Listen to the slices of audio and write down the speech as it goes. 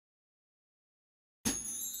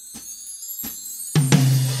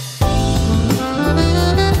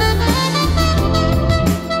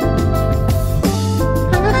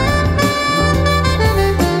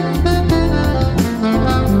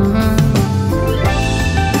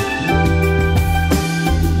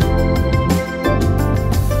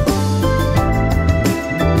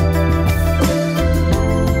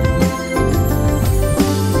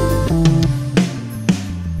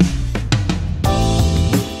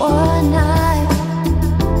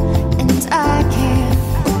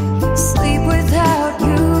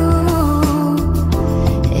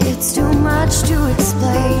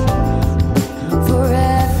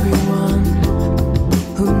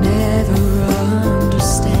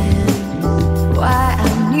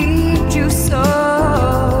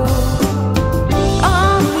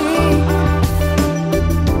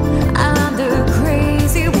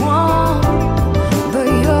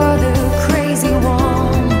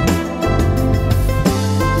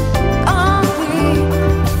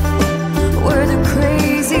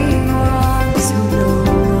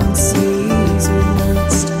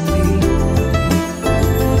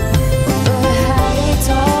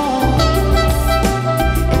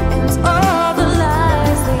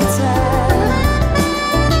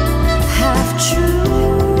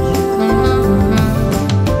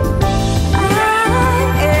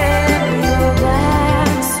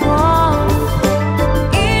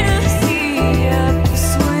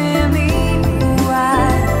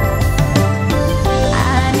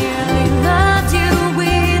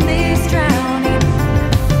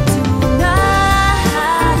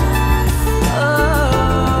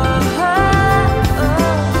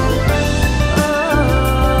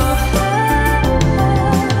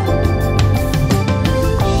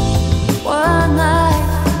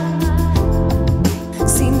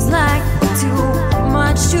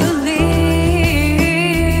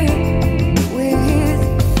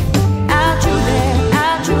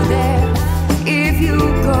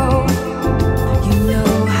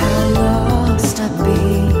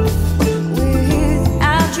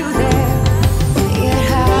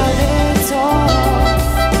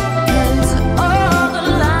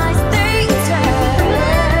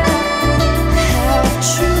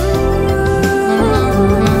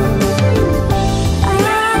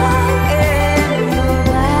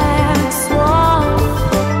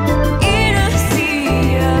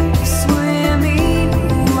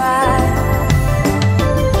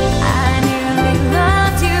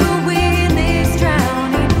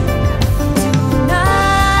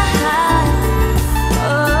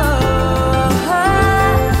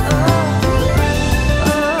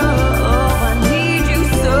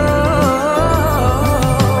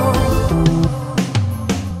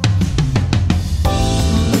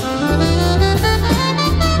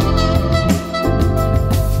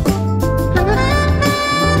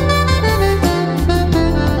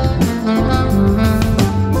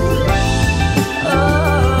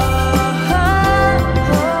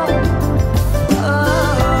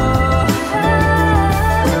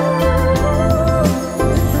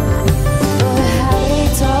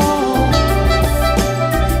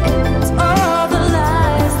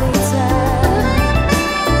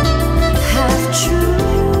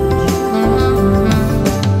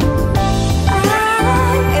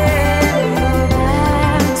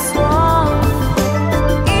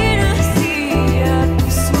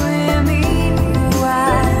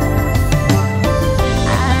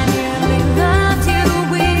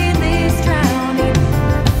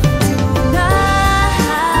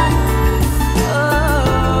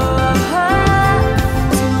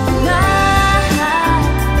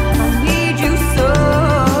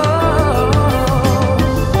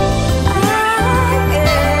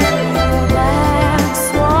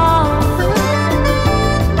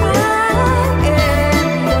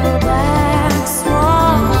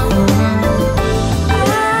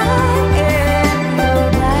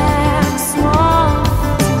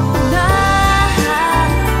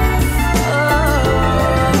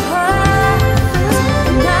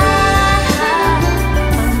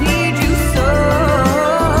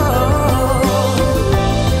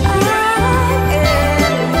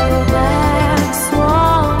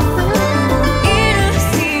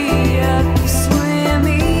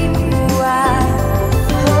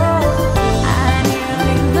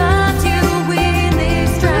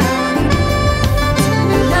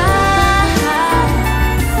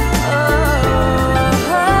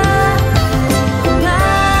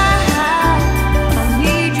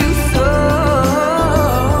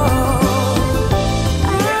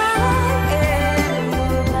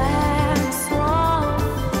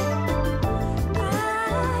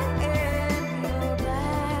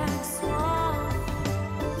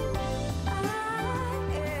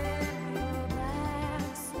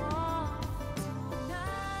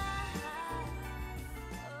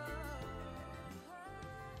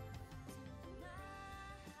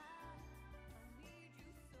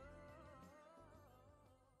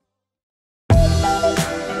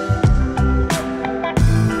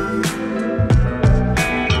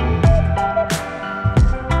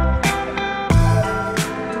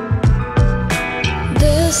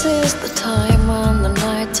This is the time when the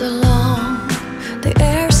nights are long. The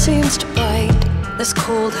air seems to bite. This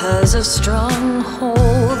cold has a strong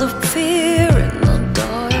hold of fear in the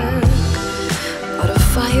dark. But a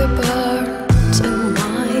fire burns in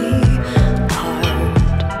my heart.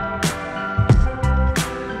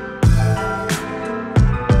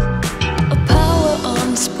 A power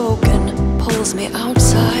unspoken pulls me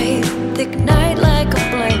outside. Thick night like a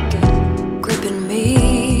blanket, gripping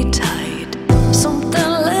me tight.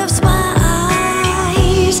 Something lifts my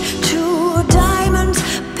eyes, two diamonds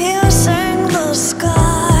piercing the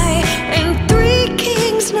sky, and three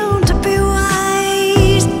kings known to be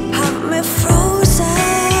wise have me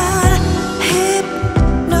frozen, hypnotized.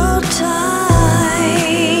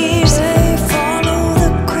 They follow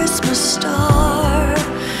the Christmas star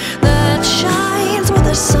that shines where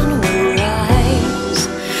the sun will rise.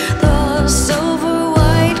 The silver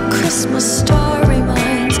white Christmas star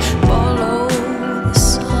reminds, follow the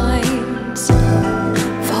signs,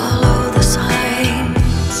 follow the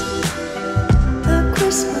signs. The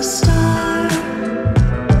Christmas star.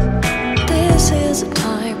 This is a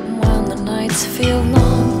time when the nights feel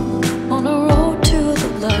long, on a road to the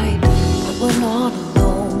light, but we're not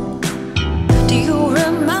alone. Do you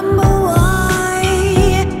remember why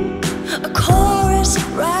a chorus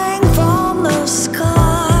rang from the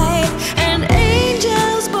sky, and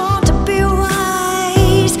angels born to be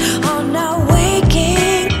wise are now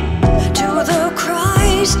waking to the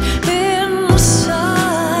Christ inside?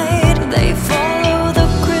 They follow the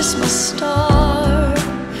Christmas star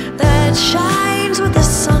that shines where the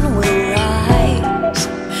sun will rise.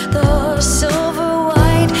 The silver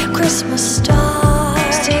white Christmas star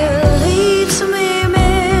still leaves me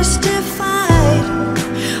mystified.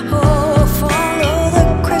 Oh, follow the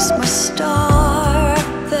Christmas star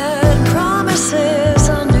that promises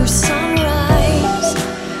a new sunrise.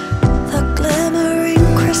 The glimmering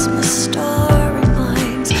Christmas star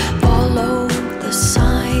reminds, follow the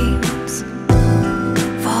signs,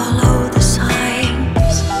 follow the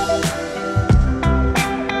signs.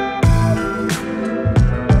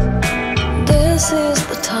 This is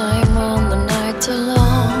the time when the nights are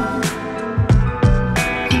long,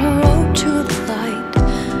 on a road to the light,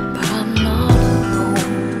 but I'm not alone.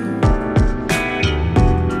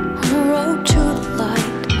 On a road to the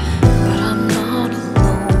light, but I'm not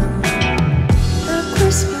alone. The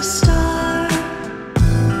Christmas star,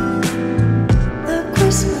 the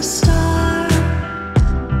Christmas star.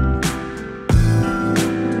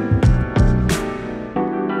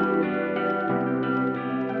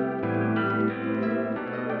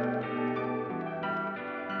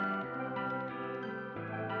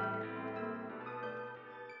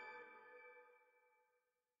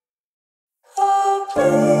 Oh,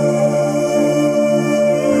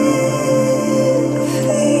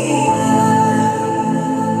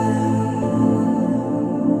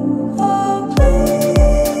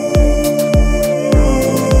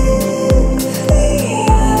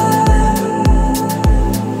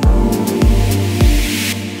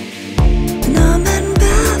 numb and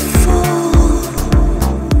baffled,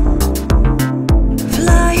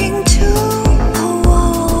 flying to a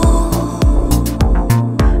wall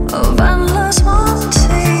of endless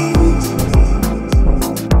wanting.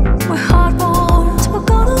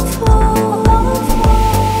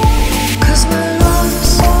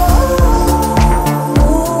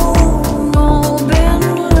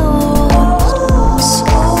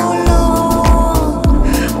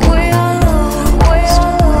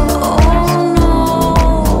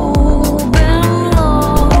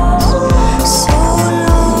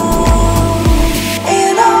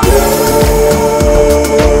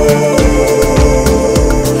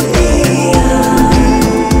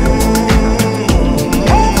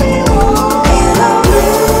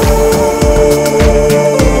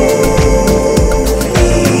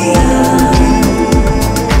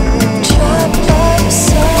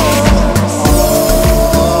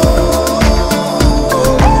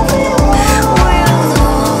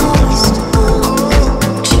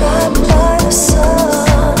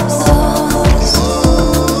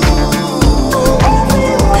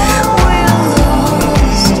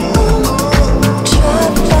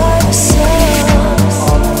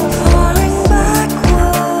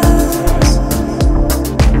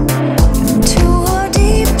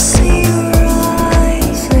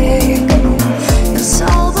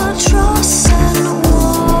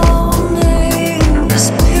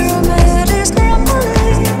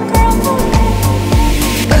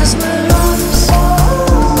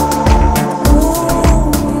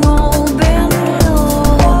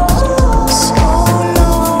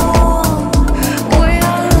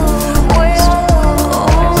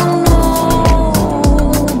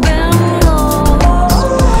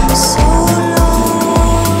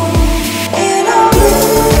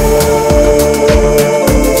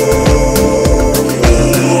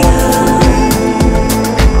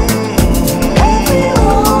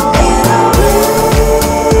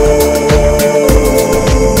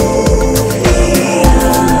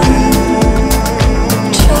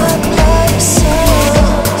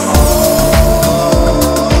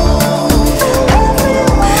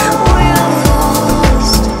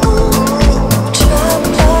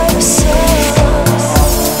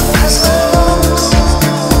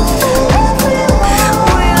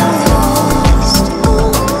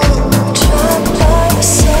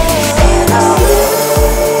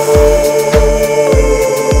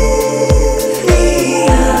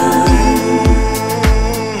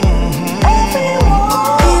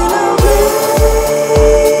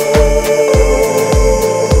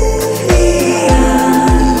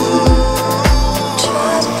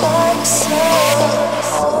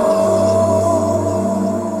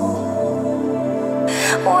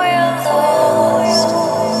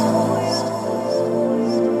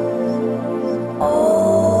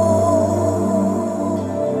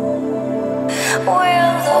 we're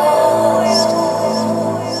lost.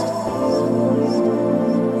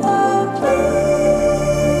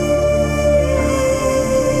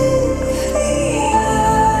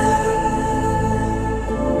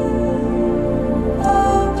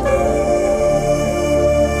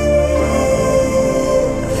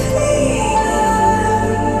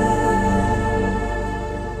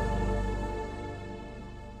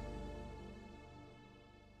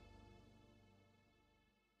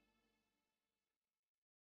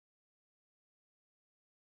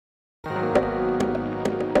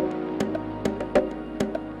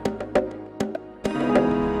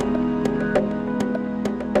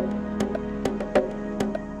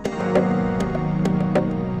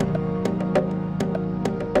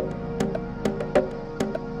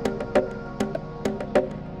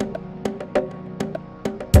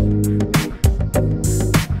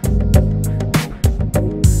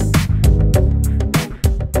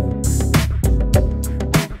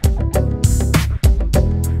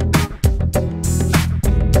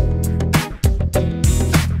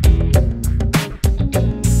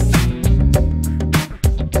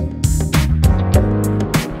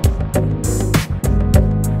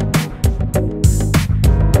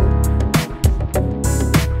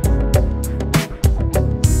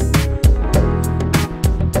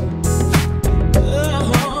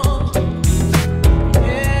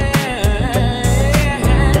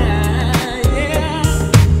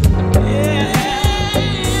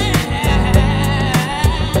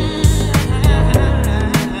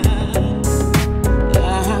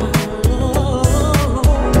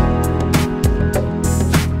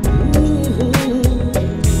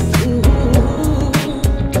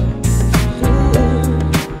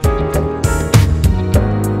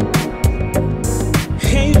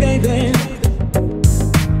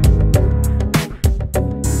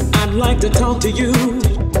 To talk to you.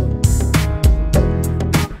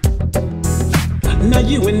 Now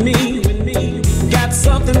you and me got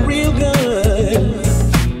something real good,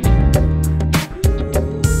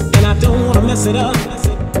 and I don't wanna mess it up.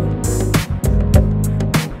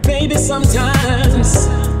 Baby, sometimes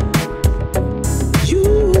you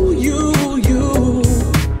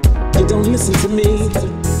don't listen to me.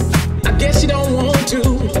 I guess you don't want to,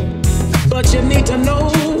 but you need to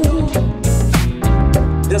know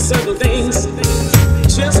there's certain things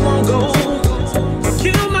just won't go.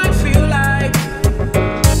 You might feel like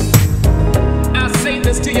I say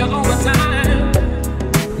this to you all the time.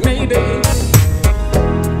 Maybe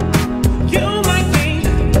you might think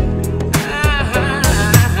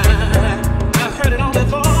I've heard it all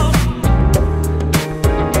before.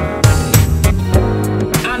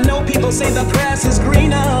 I know people say the grass is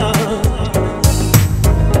greener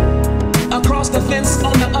across the fence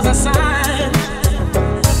on the other side.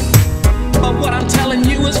 But what I'm telling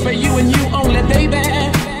you is for you and you only, baby.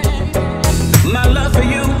 My love for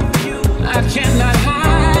you, I cannot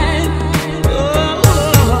hide. Oh,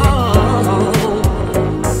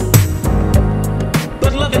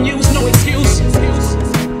 but loving you is no excuse.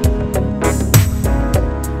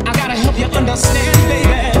 I gotta help you understand,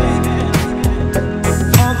 baby.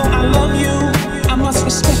 Although I love you, I must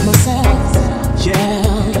respect myself. Yeah.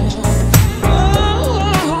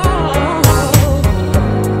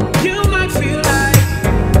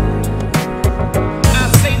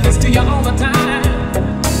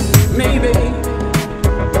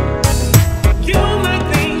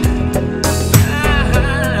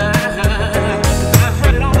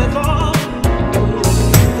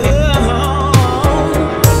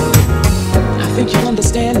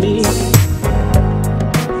 Understand.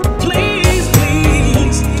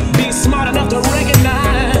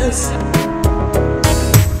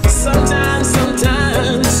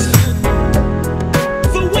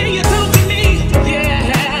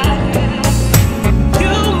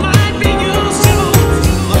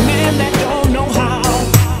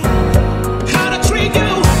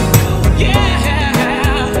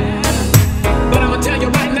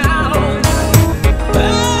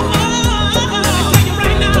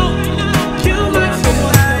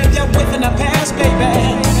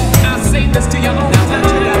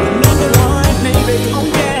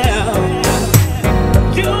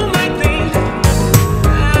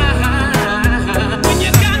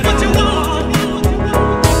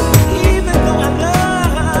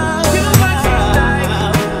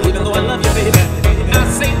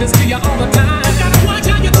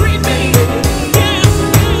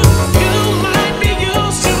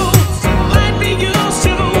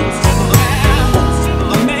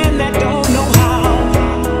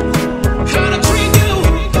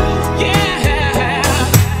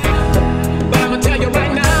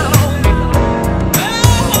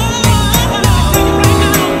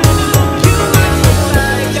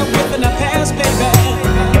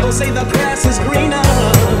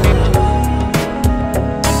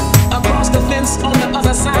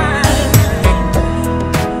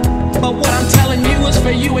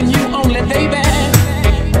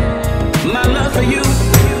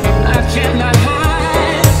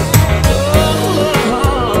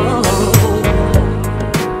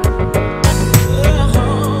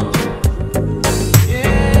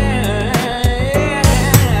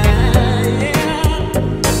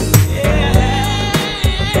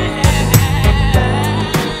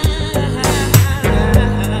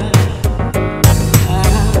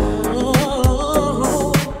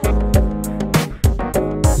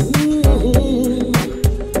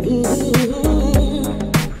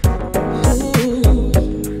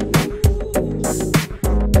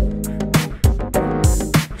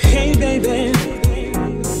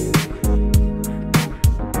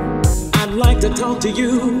 like to talk to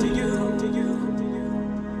you.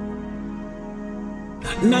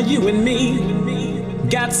 Now you and me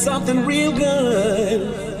got something real good,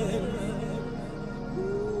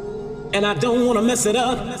 and I don't want to mess it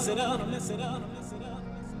up.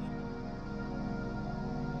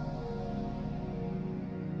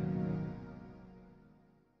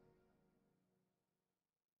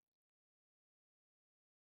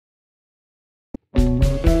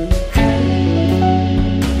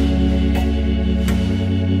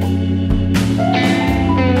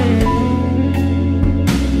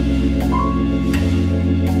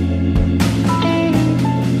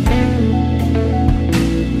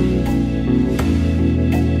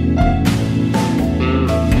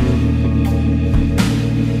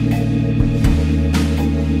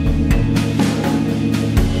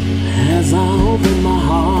 As I open my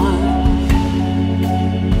heart,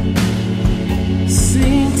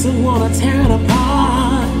 seem to wanna tear it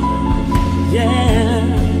apart, yeah.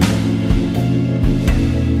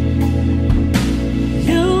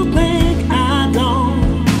 You think I don't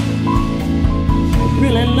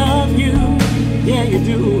really love you, yeah you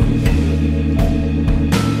do.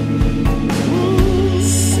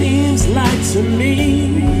 Seems like to me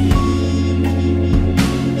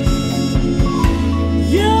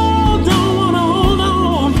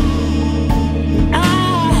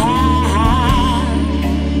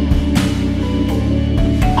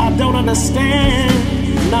understand,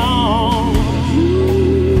 no.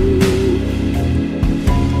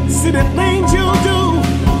 See the things you do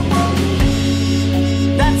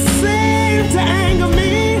that seem to anger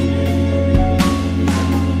me,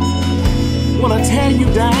 wanna tear you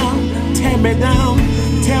down, tear me down,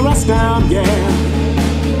 tear us down, yeah.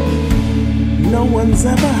 No one's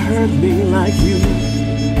ever hurt me like you,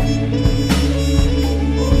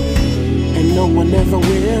 and no one ever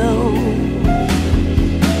will.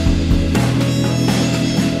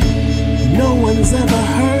 No one's ever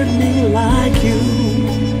hurt me like you,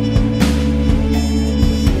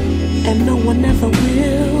 and no one ever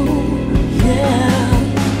will, yeah.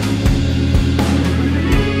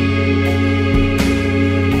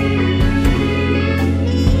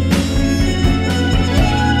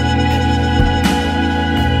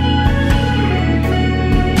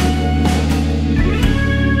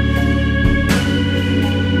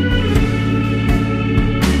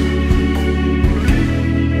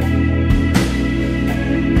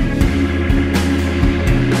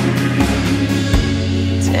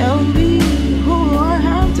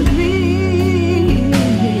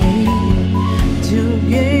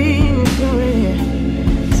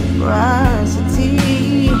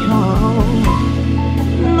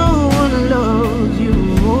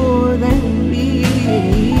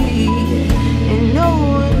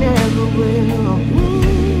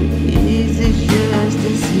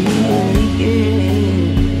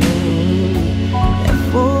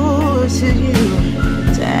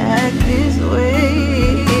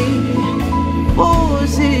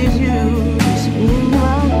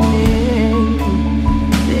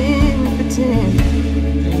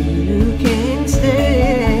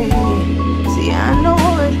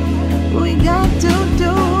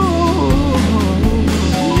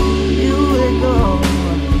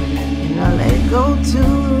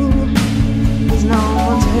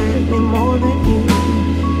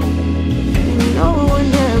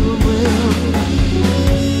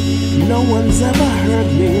 No one's ever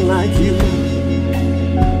hurt me like you,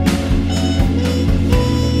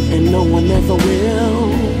 and no one ever will.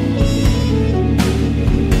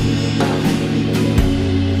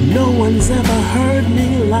 No one's ever hurt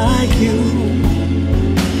me like you,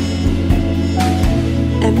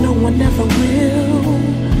 and no one ever will,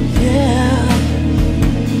 yeah.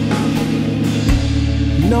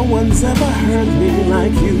 No one's ever hurt me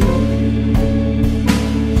like you,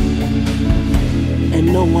 and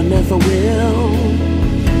no one ever will.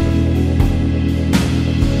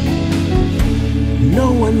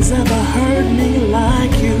 No one's ever hurt me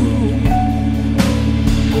like you,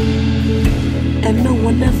 and no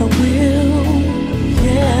one ever will,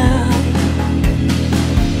 yeah.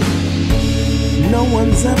 No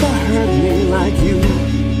one's ever hurt me like you,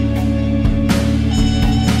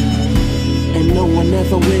 and no one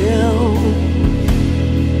ever will.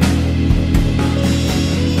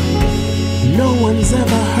 No one's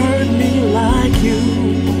ever hurt me like you,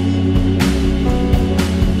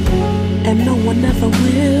 and no one ever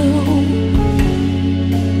will,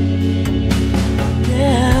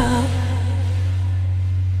 yeah.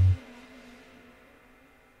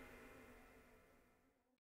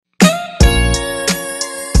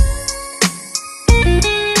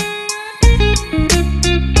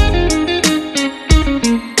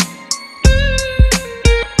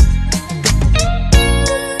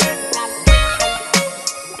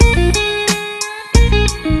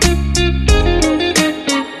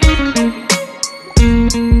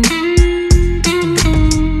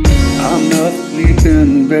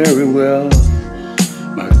 very well.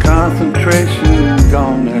 My concentration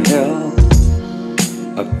gone to hell.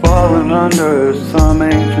 I've fallen under some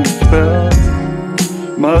ancient spell.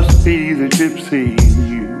 Must be the gypsy in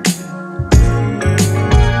you.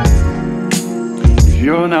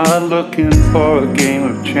 You're not looking for a game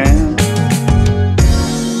of chance,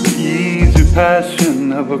 the easy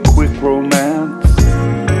passion of a quick romance,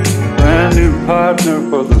 brand new partner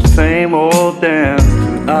for the same old dance.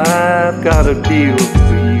 And I've got a deal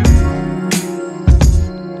for you.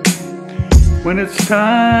 When it's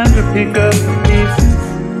time to pick up the pieces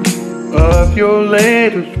of your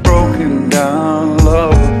latest broken down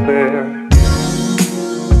love affair,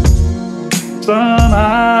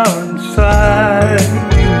 somehow inside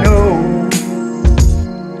you know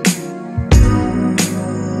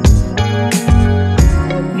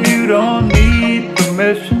you don't need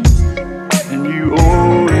permission, and you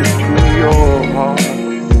owe it to your heart.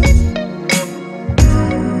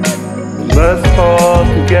 Let's fall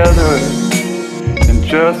together and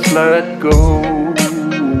just let go.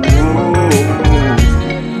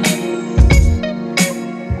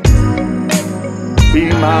 Be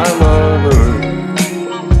my lover,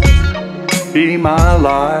 be my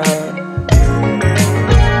liar.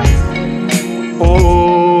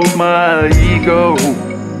 Hold my ego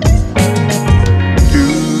to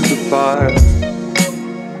the fire.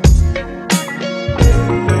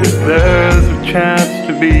 If there's a chance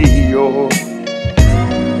to be your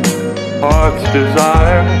heart's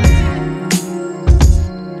desire,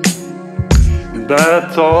 and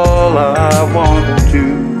that's all I want to do.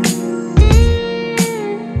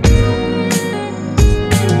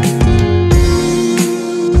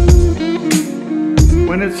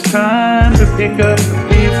 When it's time to pick up the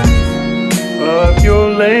pieces of your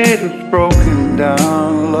latest broken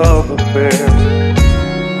down love affair,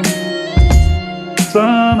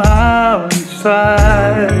 somehow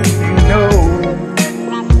inside you know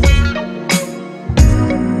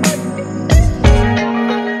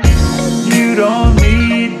you don't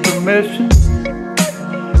need permission,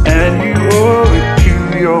 and you owe it to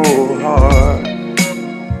your heart.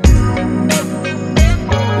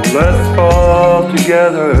 Let's fall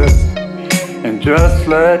together and just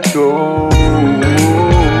let go.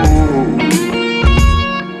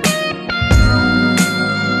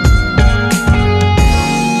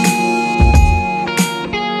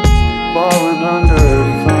 Falling under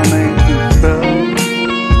some ancient spell,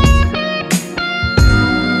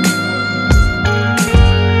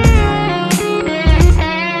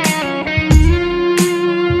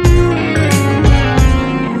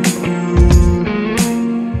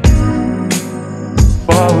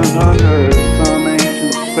 falling under some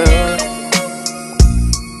ancient spell.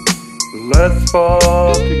 Let's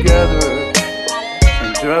fall together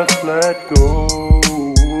and just let go.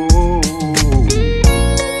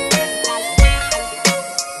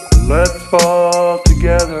 Let's fall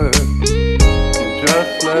together and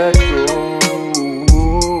just let go.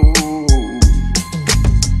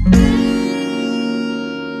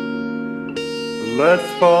 Let's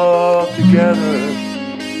fall together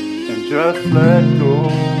and just let go.